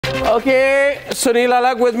Okay, Sunil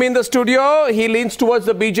Alagh with me in the studio. He leans towards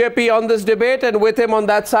the BJP on this debate, and with him on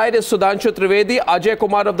that side is Sudhanshu Trivedi, Ajoy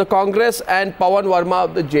Kumar of the Congress, and Pavan Verma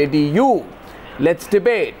of the JDU. Let's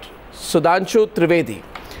debate. Sudhanshu Trivedi,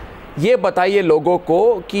 ये बताइए लोगों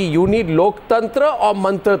को कि you need लोकतंत्र और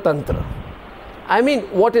मंत्र तंत्र. I mean,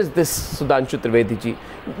 what is this, Sudhanshu Trivedi ji?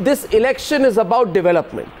 This election is about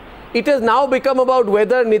development. It has now become about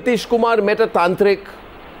whether Nitish Kumar met a Tantrik,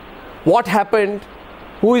 what happened,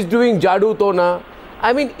 who is doing Jadu Tona.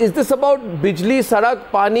 I mean, is this about Bijli,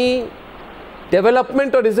 Sarak, Pani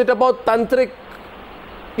development, or is it about Tantrik,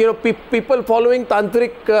 you know, people following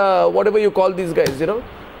Tantrik, whatever you call these guys, you know?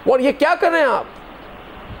 What, ये क्या कर रहे हैं आप?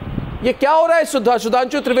 ये क्या हो रहा है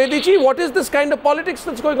Sudhanshu Trivedi ji? What is this kind of politics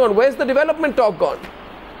that's going on? Where's the development talk gone?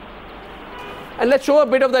 And let's show a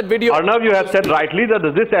bit of that video. Arnab, you have said rightly that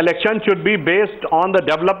this election should be based on the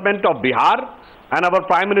development of Bihar, and our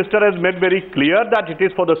Prime Minister has made very clear that it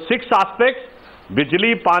is for the 6 aspects: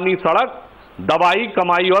 Bijli, Pani, Sadak, Dawai,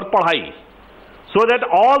 Kamai or Padhai. So that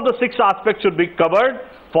all the 6 aspects should be covered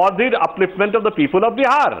for the upliftment of the people of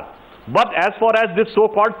Bihar. But as far as this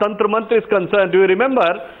so-called Tantra Mantra is concerned, do you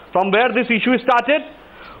remember from where this issue started?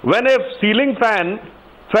 When a ceiling fan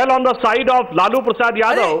fell on the side of Lalu Prasad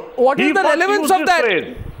Yadav, what is the relevance of that?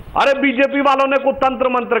 अरे BJP वालों ने कुछ तंत्र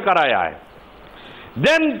मंत्र कराया है.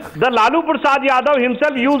 Then the Lalu Prasad Yadav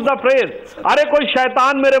himself used the phrase, अरे कोई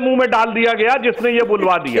शैतान मेरे मुंह में डाल दिया गया जिसने ये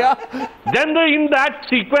बुलवा दिया. Then in that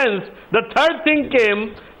sequence, the third thing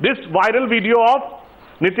came, this viral video of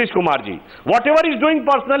Nitish Kumar ji. Whatever he's doing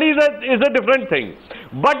personally is a different thing.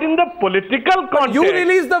 But in the political context, you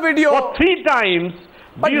released the video for 3 times.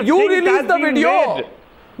 But you released the video.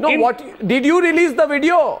 No, what did you release the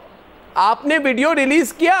video? आपने video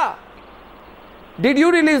release किया? Did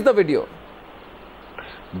you release the video?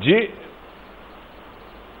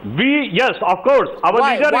 Yes, of course. Our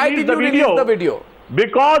leader released the video.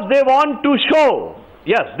 Because they want to show.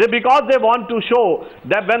 Yes, because they want to show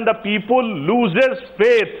that when the people loses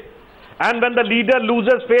faith and when the leader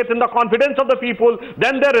loses faith in the confidence of the people,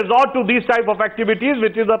 then they resort to these type of activities,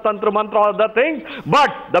 which is the Tantra Mantra or other things. But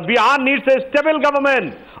the Bihar needs a stable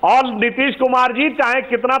government. All Nitish Kumar ji, चाहे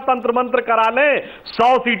कितना तंत्र मंत्र करा ले,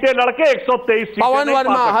 100 सीटें लड़के 123 सीटें Pavan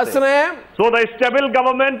Verma हंस रहे हैं. So the stable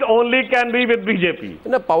government only can be with BJP.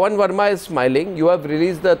 No, Pavan Verma is smiling. You have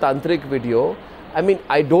released the Tantrik video. I mean,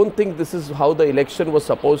 I don't think this is how the election was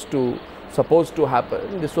supposed to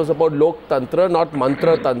happen. This was about Lok Tantra, not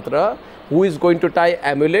Mantra Tantra. Who is going to tie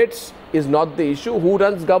amulets is not the issue. Who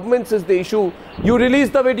runs governments is the issue. You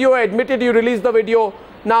released the video, admitted you released the video.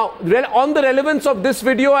 Now, on the relevance of this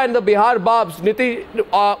video and the Bihar Babs,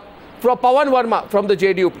 from Pavan Verma from the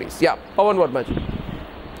JDU, please. Yeah, Pavan Verma.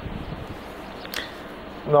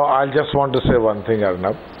 No, I just want to say one thing,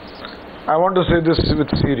 Arnab. I want to say this with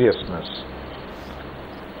seriousness.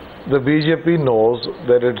 The BJP knows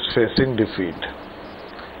that it's facing defeat.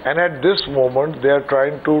 And at this moment, they are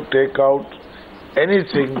trying to take out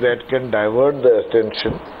anything that can divert the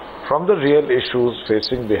attention from the real issues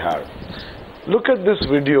facing Bihar. Look at this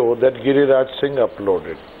video that Giriraj Singh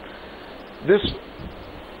uploaded. This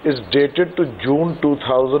is dated to June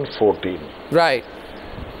 2014. Right.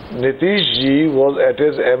 Nitish ji was at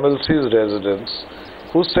his MLC's residence,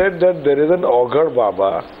 who said that there is an Augur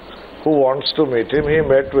Baba who wants to meet him. He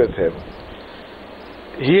met with him.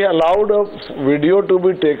 He allowed a video to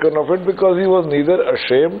be taken of it because he was neither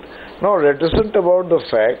ashamed nor reticent about the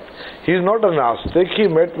fact. He is not a Nastik. He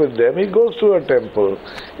met with them. He goes to a temple.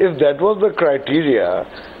 If that was the criteria,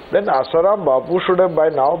 then Asaram Bapu should have by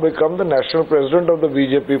now become the national president of the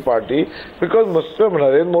BJP party, because Mr.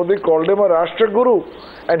 Narendra Modi called him a Rashtra Guru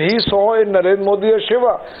and he saw in Narendra Modi a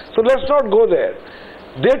Shiva. So let's not go there.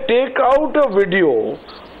 They take out a video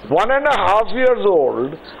 1.5 years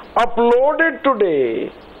old, upload it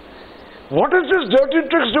today. What is this dirty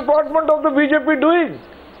tricks department of the BJP doing?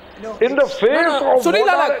 No, in the face of Sunil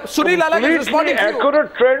Alagh is responding to you.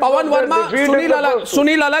 Pavan Verma,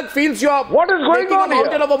 Sunil Alagh feels you are what is going on here?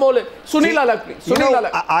 Of a mole. Sunil Alagh, please. Sunil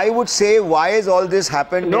Alagh. I would say, why is all this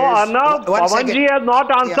happened? No, Arnab, Pavanji has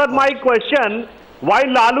not answered my question. Why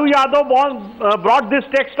Lalu Yadav brought this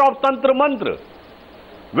text of Tantra Mantra?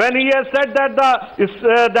 When he has said that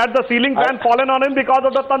the ceiling fan fallen on him because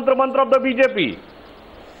of the Tantra Mantra of the BJP.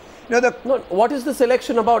 No, what is this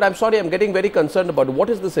election about? I'm sorry, I'm getting very concerned about it. What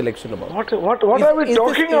is this election about? What are we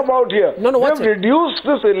talking about here? No, we have reduced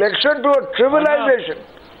this election to a trivialization.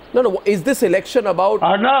 No, is this election about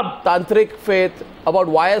Arnab. Tantric faith, about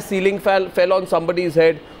why a ceiling fell on somebody's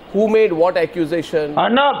head? Who made what accusation?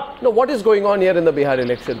 Arnab. No, what is going on here in the Bihar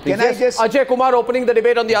election? Please. Can I just... Ajay Kumar opening the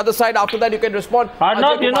debate on the other side. After that, you can respond.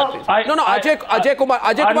 Arnab, you know, Ajay Kumar.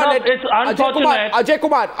 Arnab, it's unfortunate. Ajay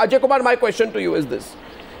Kumar, my question to you is this.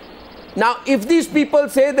 Now, if these people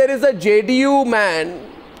say there is a JDU man,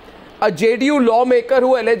 a JDU lawmaker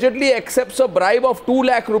who allegedly accepts a bribe of 2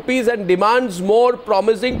 lakh rupees and demands more,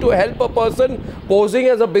 promising to help a person posing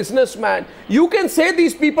as a businessman, you can say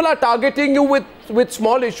these people are targeting you with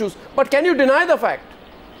small issues. But can you deny the fact?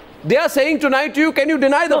 They are saying tonight to you, can you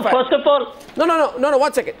deny the fact? First of all... No,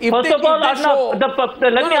 1 second. Let me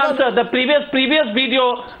answer. The previous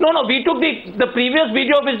video... we took the previous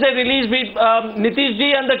video which they released. Nitish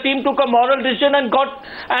ji and the team took a moral decision and got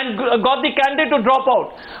the candidate to drop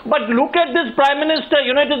out. But look at this Prime Minister.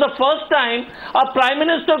 You know, it is the first time a Prime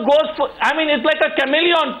Minister goes for... I mean, it's like a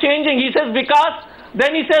chameleon changing. He says Vikas,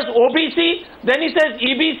 then he says OBC, then he says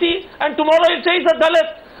EBC, and tomorrow he says a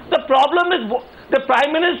Dalit. The problem is... The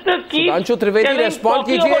Prime Minister keeps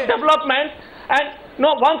talking about development and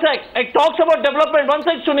one sec. It talks about development. One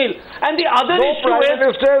sec, Sunil. And the other issue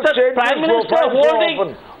is the Prime Minister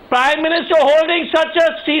holding such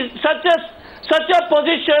a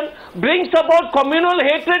position brings about communal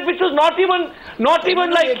hatred, which is not even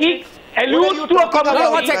like he alludes to a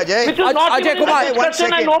community, which is not even a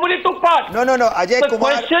discussion and nobody took part. No, Ajay Kumar. The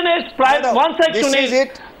question is, one sec, Sunil.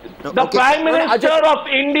 The Prime Minister of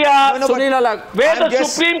India, where the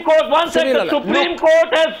Supreme Court, the Supreme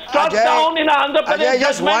Court has struck down in Andhra Pradesh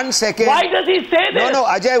just 1 second. Why does he say this? No,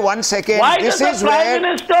 Ajay, 1 second. Why does the Prime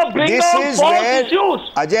Minister bring down false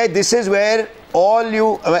issues? Ajay, this is where all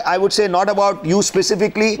you, I would say not about you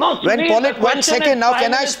specifically. No, Sunil, 1 second, now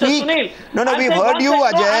can I speak? Sunil, No, we've heard you,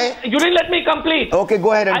 Ajay. You didn't let me complete. Okay,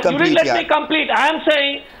 go ahead and complete. You didn't let me complete. I am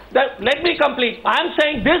saying that, let me complete. I am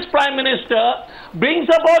saying this Prime Minister brings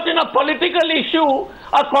about in a political issue,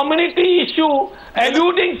 a community issue,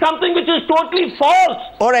 alluding something which is totally false.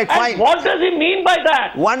 All right, fine. And what does he mean by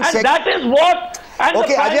that? And that is what...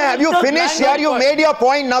 Okay, Ajay, have you finished here? You made your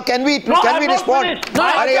point. Now, can we respond?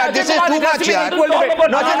 No, this is too much, yaar.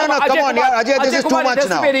 No, come on, yaar. Ajay, this is too much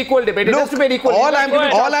now. Look, all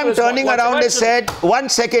I'm turning around is said, 1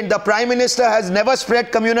 second, the Prime Minister has never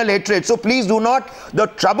spread communal hatred. So please do not. The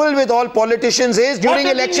trouble with all politicians is during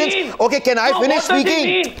elections. Okay, can I finish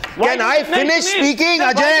speaking? Can I finish speaking,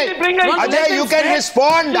 Ajay? Ajay, you can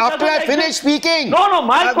respond after I finish speaking. No,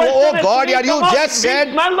 my question is... Oh God, yaar, you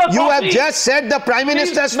have just said the Prime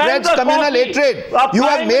Minister spreads communal hatred. You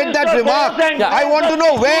have made that remark. I want to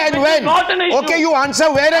know where and when. Okay, you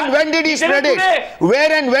answer where and when did he spread it?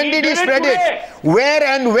 Where and when did he spread it? Where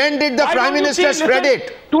and when did the Prime Minister spread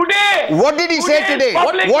it? Today. What did he say today?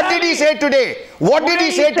 What did he say today? What did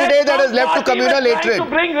he say today that has led to communal hatred?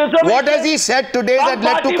 What has he said today that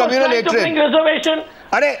led to communal hatred?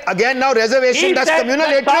 Again now reservation, that's communal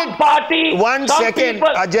hatred. 1 second,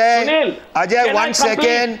 Ajay. Ajay, 1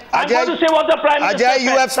 second. Ajay, you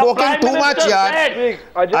have spoken too much, yaar.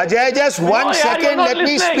 Ajay, just 1 second, let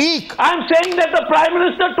me speak. I'm saying that the Prime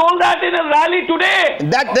Minister told that in a rally today.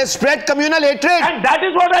 That they spread communal hatred. And that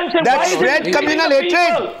is what I'm saying. That spread communal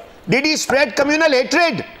hatred. Did he spread communal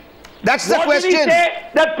hatred? That's the question. What did he say?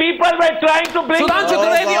 That people were trying to bring... Sudhanshu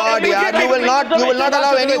Trivedi, you will not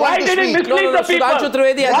allow anyone to speak. Why did he mislead the people? Sudhanshu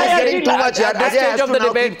Trivedi, at this stage of the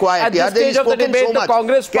debate, the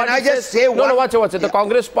Congress party Can I just say one? No, watch it. The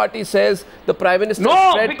Congress party says the Prime Minister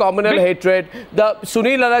spread communal hatred. The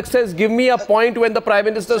Sunil Alagh says, give me a point when the Prime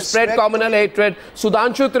Minister spread communal hatred.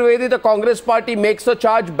 Sudhanshu Trivedi, the Congress party, makes a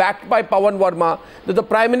charge backed by Pavan Verma that the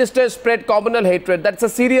Prime Minister spread communal hatred. That's a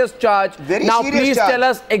serious charge. Now, please tell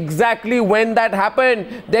us exactly when that happened.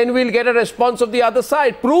 Then we'll get a response of the other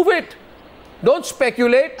side. Prove it. Don't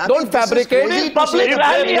speculate. Don't fabricate. Public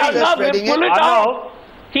rally, pull it out.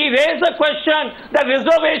 He raised the question that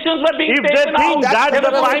reservations were being taken out. If they think that the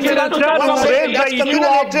Prime Minister will raise the issue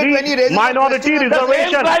of the minority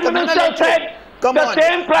reservation. The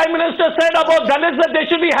same Prime Minister said about Dalits that they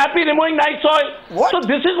should be happy removing night soil. So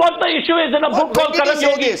this is what the ississue is in a book called Karam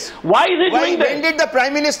Yogi. Why is he doing this? When did the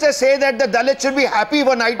Prime Minister say that the Dalits should be happy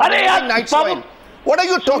for night soil? What are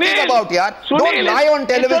you talking about, yaar? Don't lie on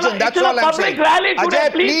television. That's all I'm saying.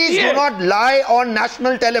 Ajay, please do not lie on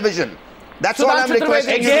national television. That's all I'm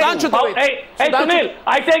requesting. Hey, Sunil,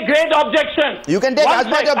 I take great objection. You can take as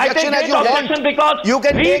much objection as you want. You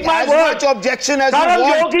can take as much objection as you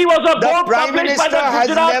want. The Prime Minister has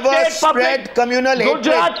never spread communal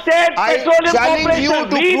hatred. I challenge you to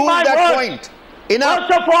prove that point.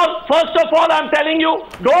 First of all, I'm telling you,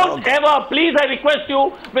 don't ever, please, I request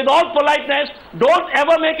you, with all politeness, don't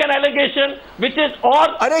ever make an allegation which is all.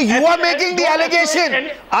 You are making the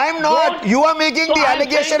allegation. I am not. You are making the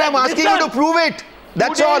allegation. I'm asking you to prove it.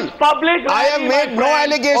 That's all. I have made no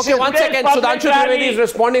allegation. Okay, one second. Sudhanshu Trivedi is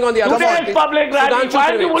responding on the other side.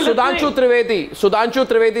 Sudhanshu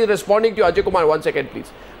Trivedi is responding to Ajay Kumar. 1 second,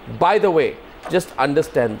 please. By the way, just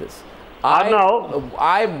understand this.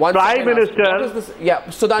 Prime Minister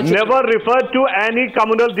never referred to any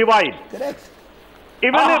communal divide. Correct.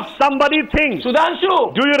 Even if somebody thinks,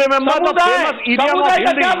 Sudhanshu, do you remember the famous idiom of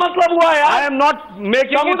Hindi? I am not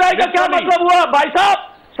making it literally.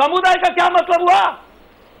 समुदाय का क्या मतलब हुआ?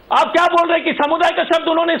 आप क्या बोल रहे हैं कि समुदाय का शब्द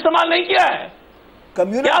उन्होंने इस्तेमाल नहीं किया है?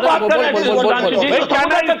 क्या बात कर रहे हैं?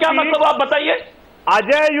 समुदाय का क्या मतलब आप बताइए?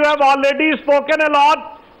 Ajay, you have already spoken a lot.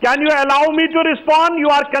 Can you allow me to respond? You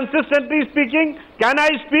are consistently speaking. Can I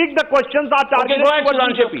speak? The questions are targeted towards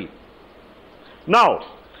BJP. Now,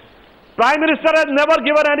 Prime Minister has never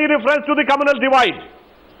given any reference to the communal divide.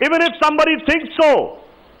 Even if somebody thinks so,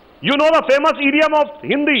 you know the famous idiom of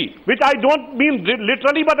Hindi, which I don't mean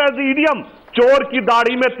literally, but as the idiom, chor ki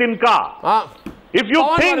daadi mein tinka. If you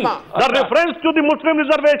think the reference to the Muslim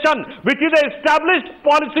reservation, which is an established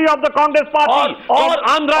policy of the Congress party, or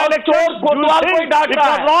Andhra elections, you think it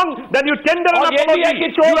was wrong, then you tender an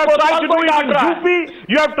apology. You have tried to do it in UP,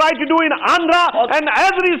 you have tried to do in Andhra, and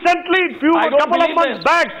as recently, a couple of months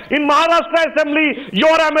back, in Maharashtra Assembly,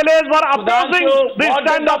 your MLAs were opposing the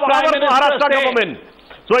stand of our Maharashtra government.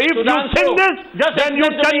 So if you think this, then you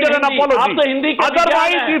tender an apology.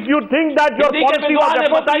 Otherwise, if you think that your policy was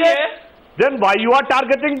appropriate, then why you are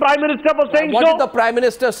targeting Prime Minister for saying what did the Prime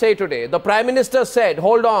Minister say today? The Prime Minister said,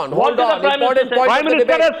 hold on. Important point. Prime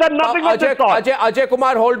Minister has said nothing of this sort. Ajay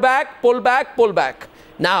Kumar, hold back, pull back, pull back.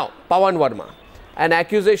 Now, Pavan Verma, an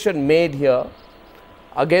accusation made here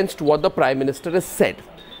against what the Prime Minister has said.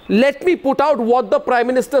 Let me put out what the Prime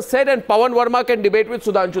Minister said, and Pavan Verma can debate with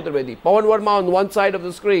Sudhanshu Trivedi. Pavan Verma on one side of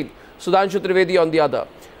the screen, Sudhanshu Trivedi on the other.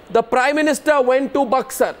 The Prime Minister went to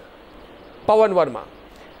Buxar, Pavan Verma.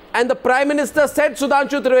 And the Prime Minister said,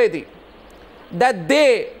 Sudhanshu Trivedi, that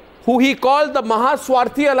they, who he called the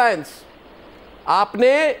Mahaswarthi Alliance,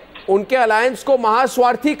 aapne unke alliance ko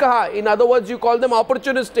Mahaswarthi kaha. In other words, you call them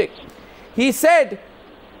opportunistic. He said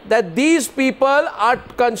that these people are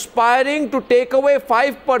conspiring to take away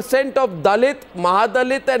 5% of Dalit,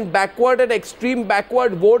 Mahadalit and backward and extreme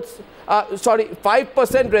backward votes,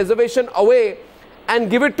 5% reservation away and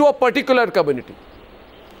give it to a particular community.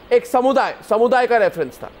 एक समुदाय का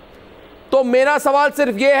reference था. तो मेरा सवाल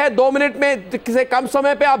सिर्फ ये है, 2 मिनट में से कम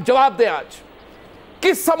समय पे आप जवाब दें. आज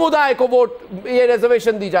किस समुदाय को वोट ये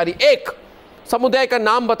रिजर्वेशन दी जा रही? एक समुदाय का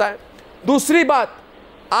नाम बताएं. दूसरी बात,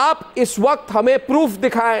 आप इस वक्त हमें प्रूफ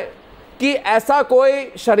दिखाएं कि ऐसा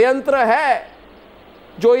कोई षड्यंत्र है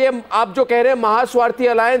जो ये आप जो कह रहे हैं महास्वार्थी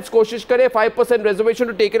अलायंस कोशिश करे 5% reservation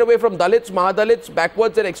to take it away from Dalits, महादलित्स,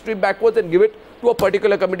 backwards and extreme backwards and give it to a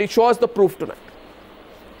particular community. Show us the proof tonight.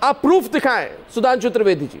 आप प्रूफ दिखाएं सुधांशु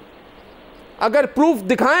त्रिवेदी जी. अगर प्रूफ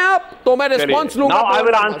दिखाएं आप तो मैं रिस्पांस लूंगा. Now I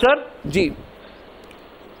will answer. जी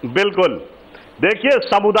बिल्कुल. देखिए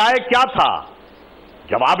समुदाय क्या था,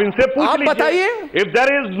 जब आप इनसे पूछ लीजिए. बताइए. If there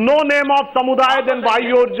is no name of समुदाय then why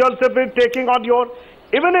you are just taking on your.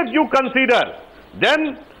 Even if you consider, then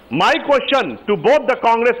my question to both the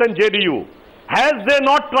Congress and JDU, has they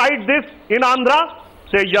not tried this in Andhra?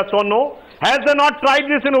 से yes और no. Has they not tried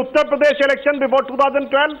this in Uttar Pradesh election before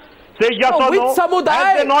 2012? Say yes or no. Which samuday?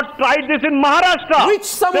 Has they not tried this in Maharashtra? Which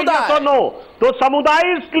samuday? Say yes or no. So samuday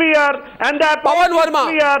is clear and the Pavan Verma is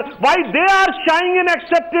clear. Why they are shying in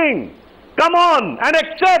accepting? Come on and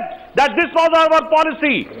accept that this was our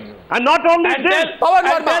policy. And not only and this.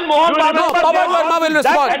 Pavan Verma. No, Pavan Verma will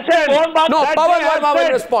respond. No, Pavan Verma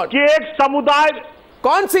will respond. कि एक समुदाय.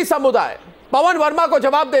 कौन सी समुदाय? पवन वर्मा को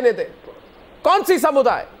जवाब देने दे. कौन सी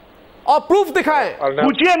समुदाय? और प्रूफ दिखाएं.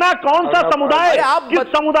 पूछिए ना कौन सा समुदाय. आप किस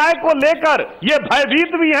समुदाय को लेकर ये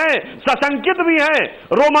भयभीत भी हैं, सशंकित भी हैं,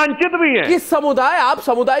 रोमांचित भी हैं? किस समुदाय? आप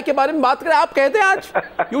समुदाय के बारे में बात करें. आप कहते हैं आज.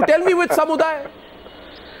 यू टेल मी विच समुदाय.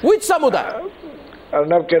 विच समुदाय?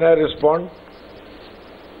 Arnab, can I respond?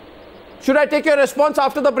 Should I take your response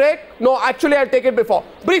after the break? No, actually I'll take it before.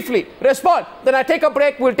 Briefly, respond. Then I take a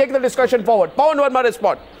break. We'll take the discussion forward. Pavan Verma,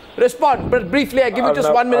 respond. Respond, but briefly. I give you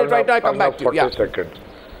just 1 minute right now. I come back to you. 40 seconds.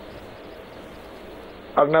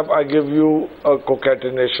 Arnab, I give you a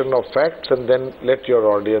concatenation of facts and then let your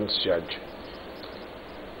audience judge.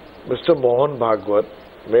 Mr. Mohan Bhagwat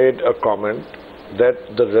made a comment that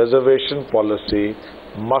the reservation policy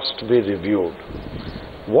must be reviewed.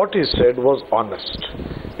 What he said was honest.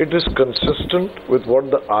 it is consistent with what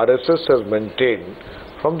the RSS has maintained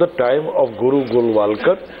from the time of Guru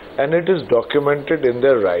Gulwalkar, and it is documented in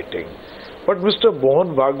their writing. But Mr.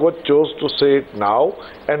 Mohan Bhagwat chose to say it now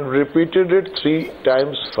and repeated it 3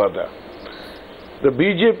 times further. The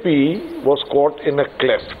BJP was caught in a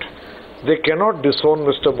cleft. They cannot disown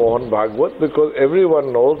Mr. Mohan Bhagwat because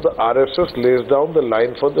everyone knows the RSS lays down the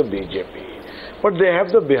line for the BJP. But they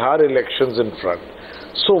have the Bihar elections in front.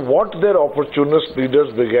 So what their opportunist leaders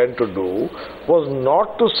began to do was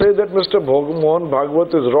not to say that Mr. Mohan Bhagwat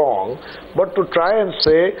is wrong, but to try and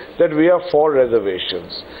say that we are for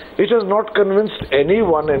reservations. It has not convinced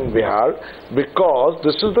anyone in Bihar because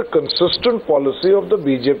this is the consistent policy of the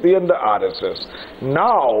BJP and the RSS.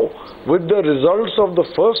 Now, with the results of the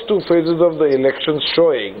first 2 phases of the elections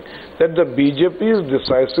showing that the BJP is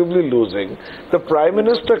decisively losing, the Prime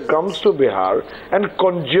Minister comes to Bihar and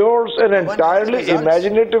conjures an entirely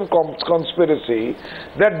imaginative conspiracy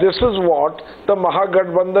that this is what the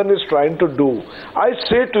Mahagathbandhan is trying to do. I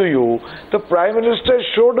say to you, the Prime Minister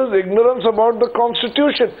showed his ignorance about the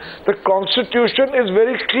Constitution. The Constitution is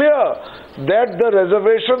very clear that the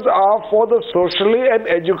reservations are for the socially and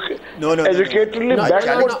educationally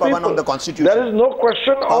backward people. On the Constitution. There is no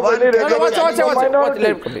question of any reservation for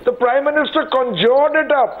minority. The Prime Minister conjured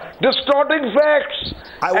it up, distorting facts.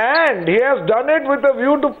 And he has done it with a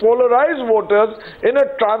view to polarize voters in a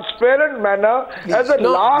transparent manner as a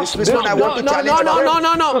last ditch to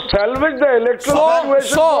salvage the electoral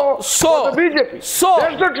situation for the BJP.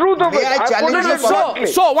 That's the truth of it.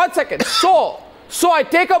 So, 1 second. So I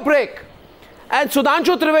take a break. And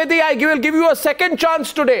Sudhanshu Trivedi, I will give you a second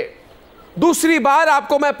chance today. दूसरी बार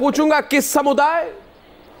आपको मैं पूछूंगा किस समुदाय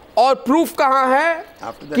और proof कहां है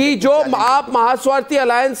कि जो आप महास्वार्थी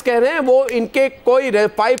अलायंस कह रहे हैं वो इनके कोई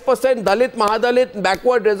 5% दलित महादलित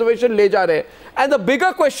बैकवर्ड रिजर्वेशन ले जा रहे हैं. And the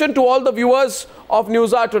bigger question to all the viewers of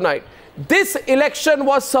Newshour tonight, this election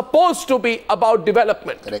was supposed to be about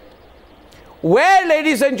development. Correct. Where,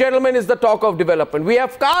 ladies and gentlemen, is the talk of development? We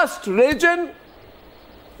have caste, religion,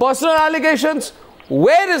 personal allegations.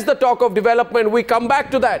 Where is the talk of development? We come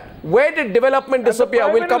back to that. Where did development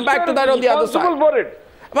disappear? We'll come back to that on the other side. For it.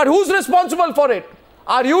 But who's responsible for it?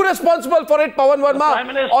 Are you responsible for it, Pavan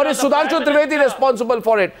Verma, or is Sudhanshu Trivedi responsible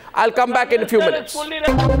for it? I'll come back in a few minutes.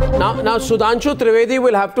 Now Sudhanshu Trivedi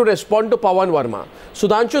will have to respond to Pavan Verma.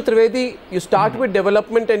 Sudhanshu Trivedi, you start with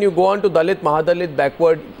development and you go on to Dalit, Mahadalit,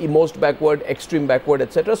 backward, most backward, extreme backward,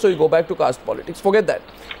 etc. So you go back to caste politics. Forget that.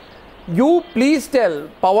 You please tell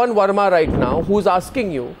Pavan Verma right now, who's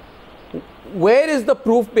asking you, where is the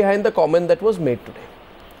proof behind the comment that was made today?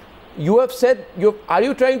 You have said, are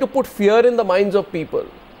you trying to put fear in the minds of people?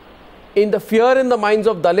 In the fear in the minds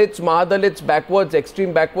of Dalits, Mahadalits, backwards,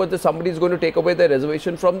 extreme backwards, that somebody is going to take away their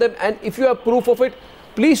reservation from them? And if you have proof of it,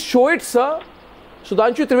 please show it, sir.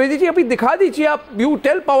 Sudhanshu Trivedi ji, abhi dikha dijiye aap. You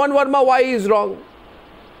tell Pavan Verma why he is wrong.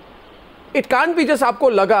 It can't be just aapko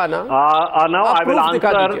laga na. Now I will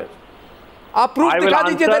answer. Proof dikha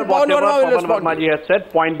dijiye, then Pavan Verma will respond. Verma ji has said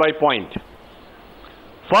point by point.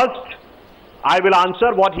 First, I will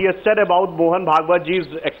answer what he has said about Mohan Bhagwat ji's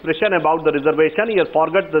expression about the reservation. He has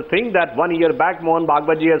forgot the thing that 1 year back Mohan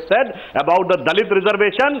Bhagwat ji has said about the Dalit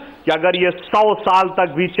reservation कि अगर ये 100 साल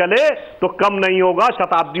तक भी चले तो कम नहीं होगा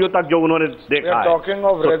शताब्दियों तक जो उन्होंने देखा है. Talking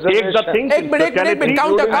of reservation. एक मिनट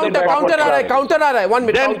counter आ रहा है 1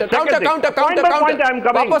 minute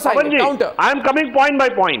counter. I am coming point by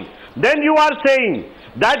point. Then you are saying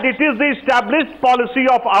that it is the established policy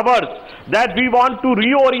of ours that we want to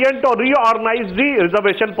reorient or reorganize the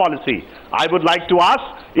reservation policy. I would like to ask,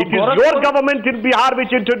 it is your government in Bihar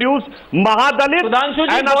which introduced Mahadalit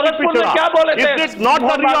and Apichara. Is it not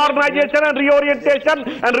the reorganization and reorientation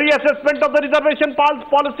and reassessment of the reservation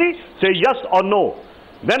policy? Say yes or no.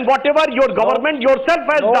 Then whatever your government yourself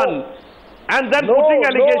has done, and then putting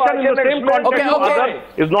allegation in the same context to others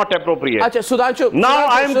is not appropriate. Sudhanshu, now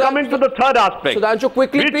I am coming to the third aspect. Sudhanshu,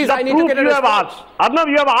 quickly please, I need to get a response. Arnab,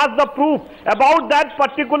 you have asked the proof about that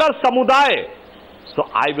particular samudaya. So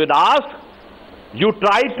I would ask, you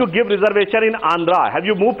tried to give reservation in Andhra. Have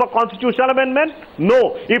you moved for constitutional amendment?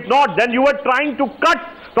 No. If not, then you were trying to cut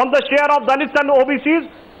from the share of Dalits and OBCs.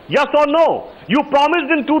 Yes or no? You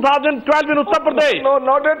promised in 2012 in Uttar Pradesh. No,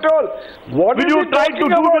 not at all. What did you try to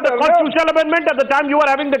do with the constitutional amendment at the time you were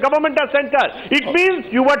having the government as center? It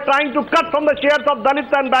means you were trying to cut from the shares of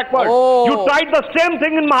Dalits and backward. You tried the same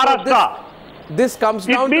thing in Maharashtra. This comes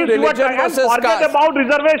down to religion versus caste. Forget about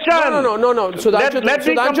reservation. No. Sudhanshu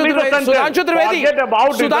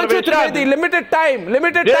Trivedi, limited time. They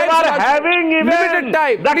are having even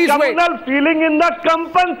the communal feeling in the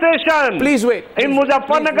compensation. Please wait. In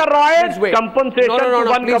Muzaffarnagar riots, compensation to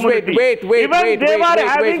one community. Wait. Even they were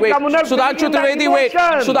having communal Sudhanshu Trivedi, wait.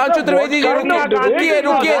 Sudhanshu Trivedi,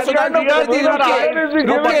 रुकिए. Sudhanshu Trivedi,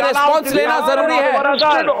 रुकिए. Response लेना जरूरी है.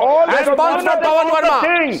 Response for Pavan Verma.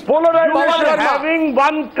 Having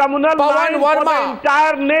one communal line for the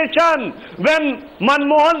entire nation. When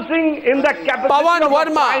Manmohan Singh in the capacity of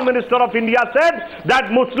the Prime Minister of India said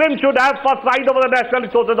that Muslims should have first right over the national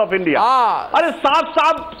resources of India. अरे साफ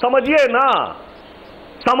समझिए ना.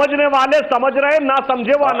 समझने वाले समझ रहे, ना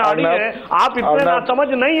समझे वो अनाड़ी है. आप इतने ना समझ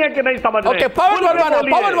नहीं है कि नहीं समझ रहे. Okay, Pavan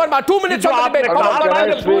Verma, 2 minutes on the debate.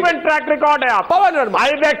 Proven track record है आप. Pavan Verma,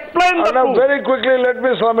 I will explain the proof. Very quickly, let me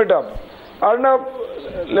sum it up. Arnab,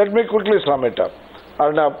 let me quickly sum it up.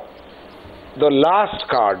 Arnab, the last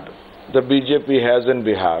card the BJP has in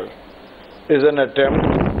Bihar is an attempt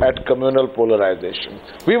at communal polarization.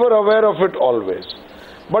 We were aware of it always.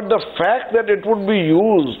 But the fact that it would be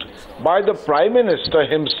used by the Prime Minister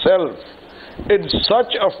himself in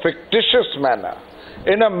such a fictitious manner,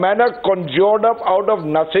 in a manner conjured up out of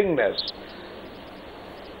nothingness,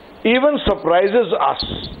 even surprises us.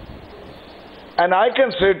 And I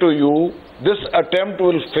can say to you, this attempt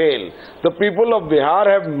will fail. The people of Bihar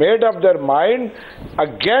have made up their mind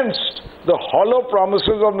against the hollow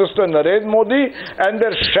promises of Mr. Narendra Modi and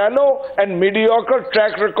their shallow and mediocre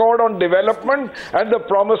track record on development and the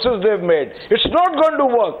promises they've made. It's not going to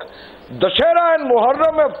work. Dussehra and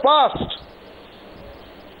Muharram have passed.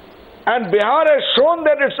 And Bihar has shown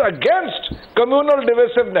that it's against communal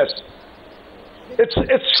divisiveness. It's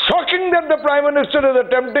shocking that the Prime Minister is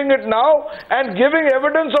attempting it now and giving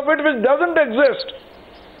evidence of it which doesn't exist.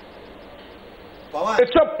 Pavan.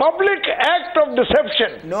 It's a public act of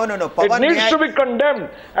deception. No. Pavan, it needs to be condemned.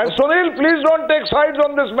 And Sunil, please don't take sides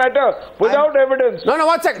on this matter without evidence. No,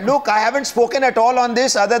 1 second. Look, I haven't spoken at all on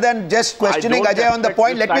this other than just questioning Ajay on the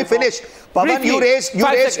point. Let me finish. Pavan, you raised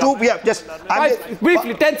two. Yeah, just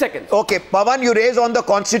briefly, 10 seconds. Okay, Pavan, you raised on the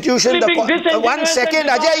constitution. 1 second,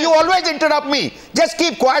 Ajay, you always interrupt me. Just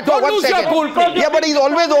keep quiet for 1 second. Yeah, but he's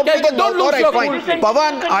always opening his mouth. All right, fine.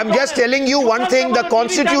 Pavan, I'm just telling you one thing. The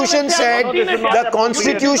constitution said, the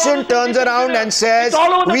constitution turns around and says,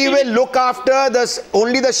 we will look after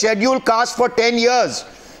only the scheduled caste for 10 years.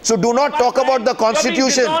 So do not talk about the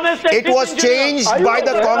constitution. It was changed by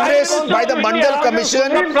the Congress, by the Mandal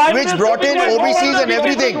Commission, which brought in OBCs and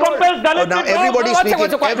everything. Now everybody's speaking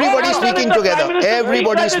together.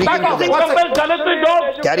 Everybody's speaking together.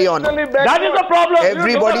 Carry on. That is the problem.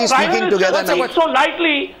 Everybody's speaking together now. So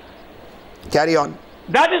lightly. Carry on.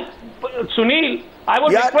 That is, Sunil, I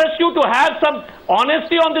would request you to have some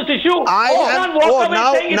honesty on this issue.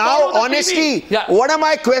 Now honesty. Yeah. What am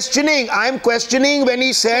I questioning? I'm questioning when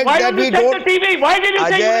he said that we don't. Why did you check the TV? Why did you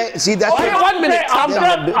Ajay, see that's why 1 minute.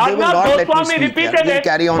 Arnab Goswami repeated it.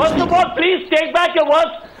 First of all, please take back your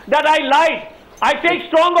words that I lied. I take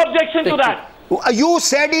strong objection to that. You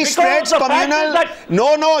said he spreads communal.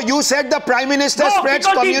 No, you said the Prime Minister spreads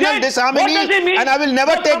communal disharmony, and I will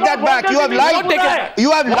never take that back. You have lied.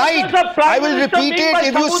 You have lied. I will repeat it.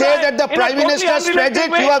 If you say that the Prime Minister spreads it,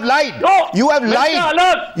 you have lied. You have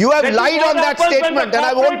lied. You have lied on that statement, and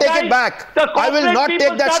I won't take it back. I will not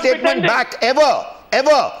take that statement back ever.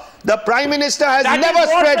 The Prime Minister has never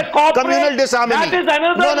spread communal disharmony.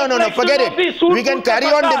 No, forget it. We can carry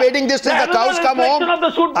on debating this till the cows come home.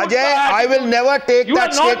 Ajay, I will never take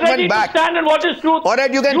that statement back.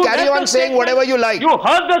 Alright, you can carry on saying whatever you like. You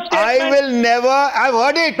heard the statement. I will never, I've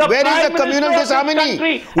heard it. Where is the communal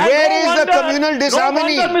disharmony? Where is the communal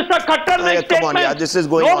disharmony? No wonder Mr. Khattar makes statements. Come on, this is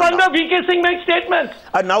going on. No wonder VK Singh makes statements.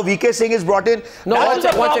 Now VK Singh is brought in. One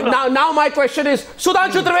second. Now my question is,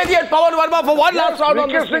 Sudhanshu Trivedi and Pavan Verma for one last round on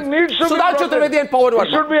this. Sudhanshu Trivedi and Pavan Verma.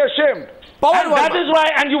 You should be ashamed. That is why,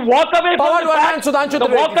 and you walk away from the fact.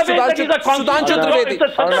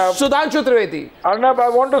 Sudhanshu Trivedi. Arnab, I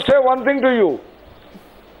want to say one thing to you.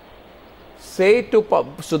 Say to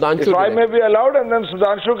Sudhanshu Trivedi. If I may be allowed, and then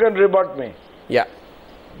Sudhanshu can rebut me. Yeah.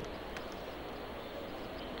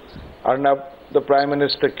 Arnab, the Prime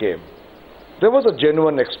Minister came. There was a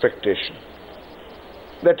genuine expectation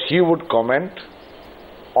that he would comment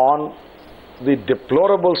on the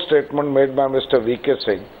deplorable statement made by Mr. VK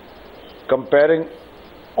Singh comparing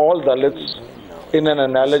all Dalits in an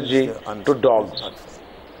analogy to dogs.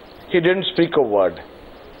 He didn't speak a word.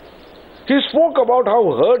 He spoke about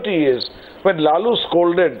how hurt he is when Lalu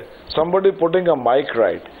scolded somebody putting a mic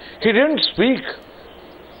right. He didn't speak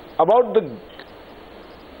about the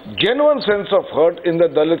genuine sense of hurt in the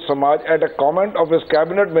Dalit Samaj at a comment of his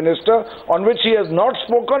cabinet minister on which he has not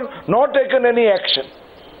spoken nor taken any action.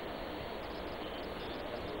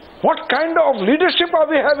 What kind of leadership are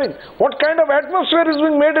we having? What kind of atmosphere is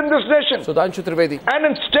being made in this nation? Sudhanshu Trivedi. And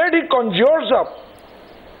instead he conjures up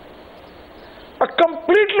a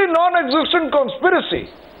completely non-existent conspiracy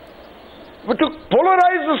to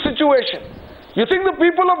polarize the situation. You think the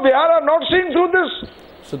people of Bihar are not seeing through this?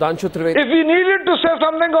 Sudhanshu Trivedi. If he needed to say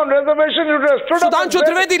something on reservation, he would have stood Sudhanshu up.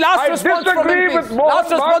 Trivedi, last response from him, please. Last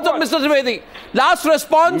response of Mr. Trivedi. Last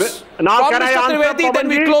response now, from Mr. Trivedi, then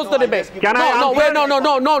we close the debate.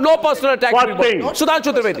 No personal attack.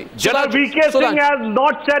 Sudhanshu Trivedi. General V.K. Singh has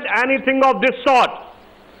not said anything of this sort.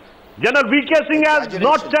 General V.K. Singh has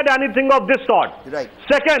not said anything of this sort. Right.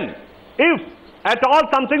 Second, if at all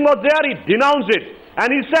something was there, he denounced it. And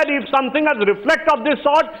he said if something has reflect of this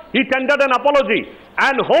sort, he tendered an apology.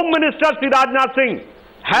 And Home Minister Rajnath Singh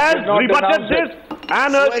has rebutted this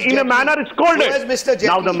and in a manner scolded.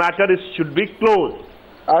 Now the matter should be closed.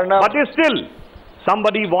 Arnab, but still,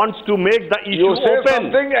 somebody wants to make the issue you say open.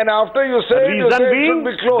 Something and after you say it, you say it should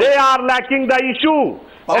be closed. They are lacking the issue.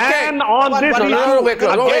 Okay. And on this issue, no, we are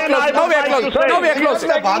closing. No, we are closing.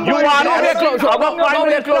 You are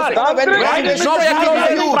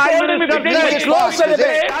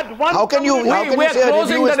How can you say a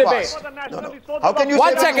review is fast? How can you say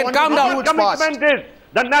 1 second, calm down.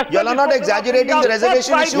 You are not exaggerating the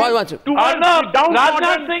reservation issue. Rajnath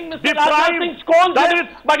Singh, Mr. Rajnath Singh scorns it,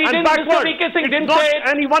 but he didn't, Mr. V.K. Singh didn't say it.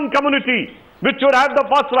 Any one community which should have the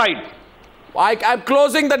first right. I'm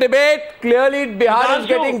closing the debate. Clearly, Bihar is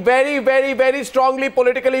getting very strongly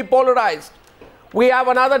politically polarized. We have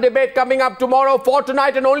another debate coming up tomorrow for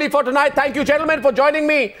tonight and only for tonight. Thank you, gentlemen, for joining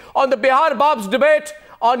me on the Bihar Bab's debate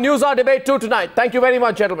on Newshour Debate 2 tonight. Thank you very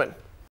much, gentlemen.